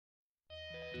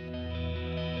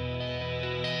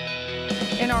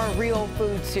In our Real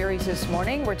Food series this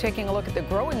morning, we're taking a look at the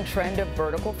growing trend of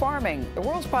vertical farming. The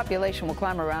world's population will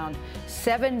climb around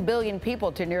 7 billion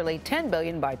people to nearly 10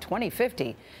 billion by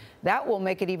 2050. That will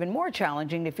make it even more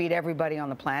challenging to feed everybody on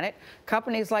the planet.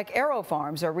 Companies like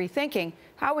Aerofarms are rethinking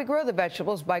how we grow the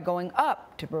vegetables by going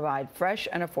up to provide fresh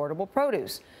and affordable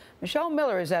produce. Michelle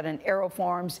Miller is at an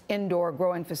Aerofarms indoor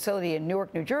growing facility in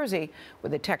Newark, New Jersey,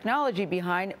 with the technology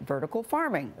behind vertical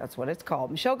farming. That's what it's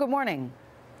called. Michelle, good morning.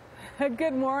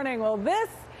 Good morning. Well, this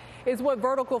is what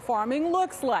vertical farming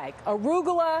looks like.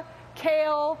 Arugula,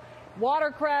 kale,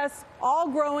 watercress, all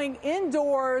growing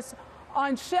indoors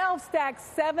on shelves stacked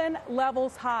 7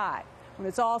 levels high. When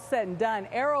it's all said and done,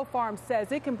 Aerofarms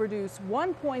says it can produce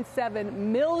 1.7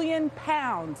 million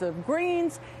pounds of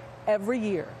greens every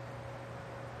year.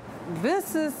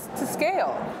 This is to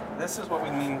scale. This is what we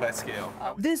mean by scale.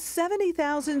 This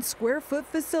 70,000 square foot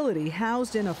facility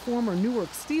housed in a former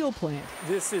Newark steel plant.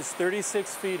 This is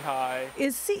 36 feet high.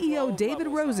 Is CEO David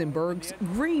Rosenberg's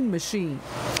green machine.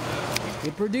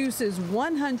 It produces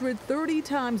 130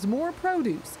 times more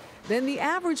produce than the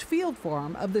average field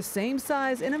farm of the same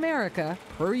size in America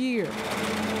per year.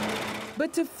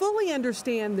 But to fully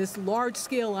understand this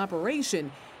large-scale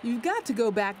operation, you've got to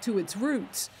go back to its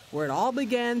roots, where it all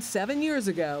began 7 years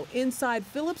ago inside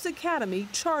Phillips Academy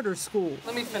Charter School.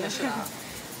 Let me finish it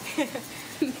off.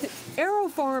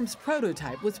 Aerofarms'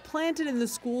 prototype was planted in the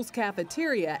school's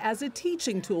cafeteria as a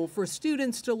teaching tool for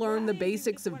students to learn the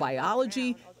basics of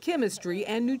biology, chemistry,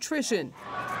 and nutrition.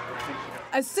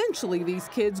 Essentially, these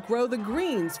kids grow the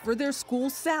greens for their school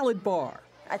salad bar.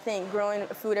 I think growing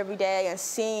food every day and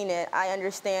seeing it, I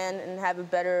understand and have a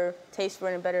better taste for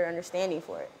it and a better understanding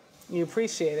for it. You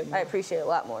appreciate it more. I appreciate it a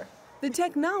lot more. The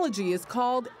technology is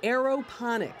called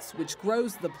aeroponics, which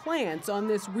grows the plants on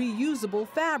this reusable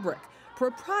fabric.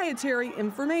 Proprietary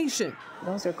information.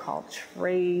 Those are called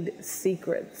trade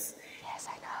secrets. Yes,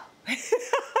 I know.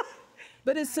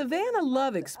 But as Savannah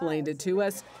Love explained it to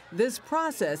us, this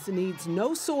process needs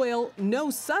no soil, no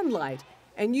sunlight,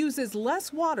 and uses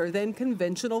less water than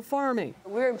conventional farming.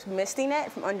 We're misting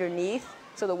it from underneath,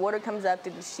 so the water comes up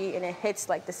through the sheet and it hits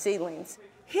like the seedlings.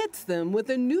 Hits them with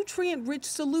a nutrient-rich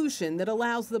solution that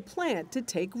allows the plant to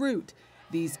take root.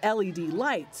 These LED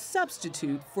lights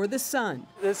substitute for the sun.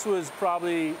 This was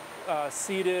probably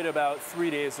seeded about 3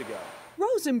 days ago.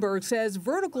 Rosenberg says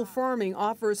vertical farming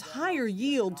offers higher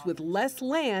yields with less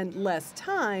land, less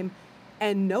time,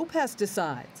 and no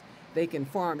pesticides. They can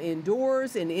farm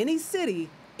indoors in any city,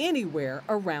 anywhere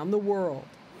around the world.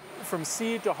 From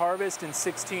seed to harvest in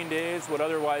 16 days, what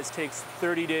otherwise takes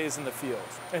 30 days in the field.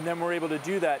 And then we're able to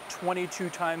do that 22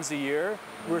 times a year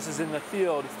versus in the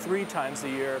field 3 times a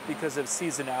year because of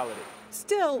seasonality.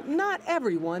 Still, not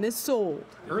everyone is sold.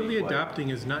 Early adopting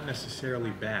is not necessarily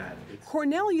bad.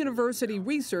 Cornell University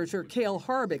researcher Gayle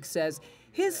says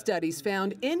his studies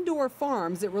found indoor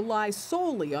farms that rely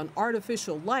solely on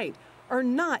artificial light are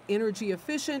not energy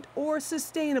efficient or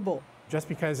sustainable. Just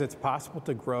because it's possible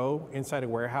to grow inside a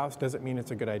warehouse doesn't mean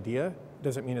it's a good idea,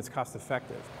 doesn't mean it's cost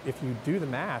effective. If you do the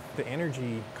math, the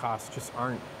energy costs just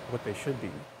aren't what they should be.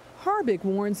 Harbeck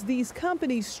warns these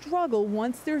companies struggle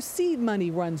once their seed money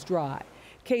runs dry.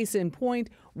 Case in point,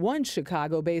 one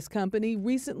Chicago-based company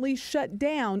recently shut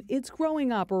down its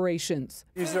growing operations.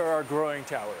 These are our growing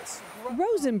towers.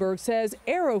 Rosenberg says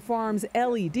Aerofarms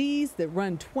LEDs that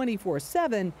run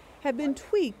 24/7 have been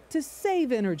tweaked to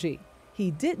save energy. He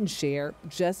didn't share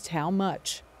just how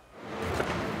much.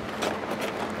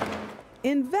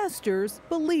 Investors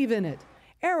believe in it.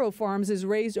 Aerofarms has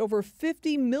raised over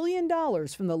 $50 million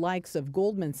from the likes of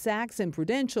Goldman Sachs and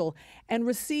Prudential and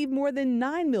received more than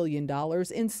 $9 million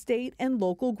in state and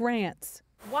local grants.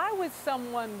 Why would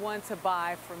someone want to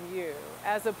buy from you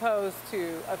as opposed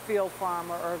to a field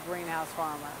farmer or a greenhouse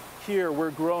farmer? Here, we're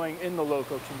growing in the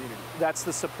local community. That's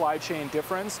the supply chain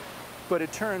difference. But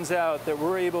it turns out that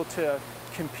we're able to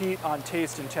compete on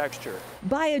taste and texture.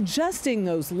 By adjusting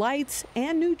those lights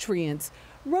and nutrients,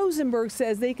 Rosenberg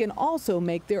says they can also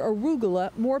make their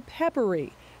arugula more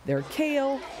peppery, their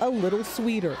kale a little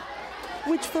sweeter,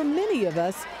 which for many of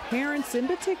us, parents in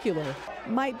particular,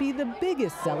 might be the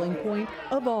biggest selling point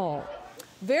of all.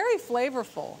 Very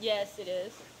flavorful. Yes, it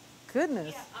is.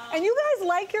 Goodness. And you guys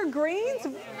like your greens?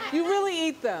 You really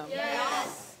eat them?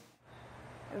 Yes.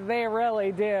 They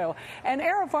really do. And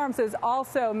Aerofarms has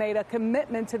also made a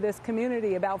commitment to this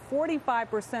community. About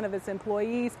 45% of its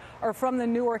employees are from the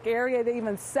Newark area. They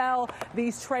even sell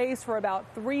these trays for about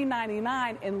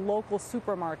 $3.99 in local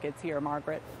supermarkets here,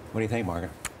 Margaret. What do you think,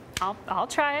 Margaret? I'll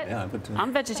try it. Yeah, but,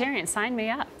 I'm vegetarian. Sign me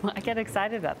up. I get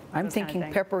excited about I'm those kind of thinking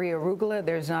things. peppery arugula.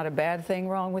 There's not a bad thing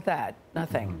wrong with that.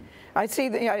 Nothing. I see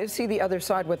the other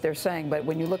side, what they're saying, but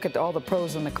when you look at all the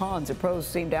pros and the cons, the pros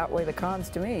seem to outweigh the cons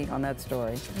to me on that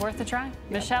story. Worth a try.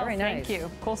 Michelle, very thank nice.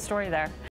 you. Cool story there.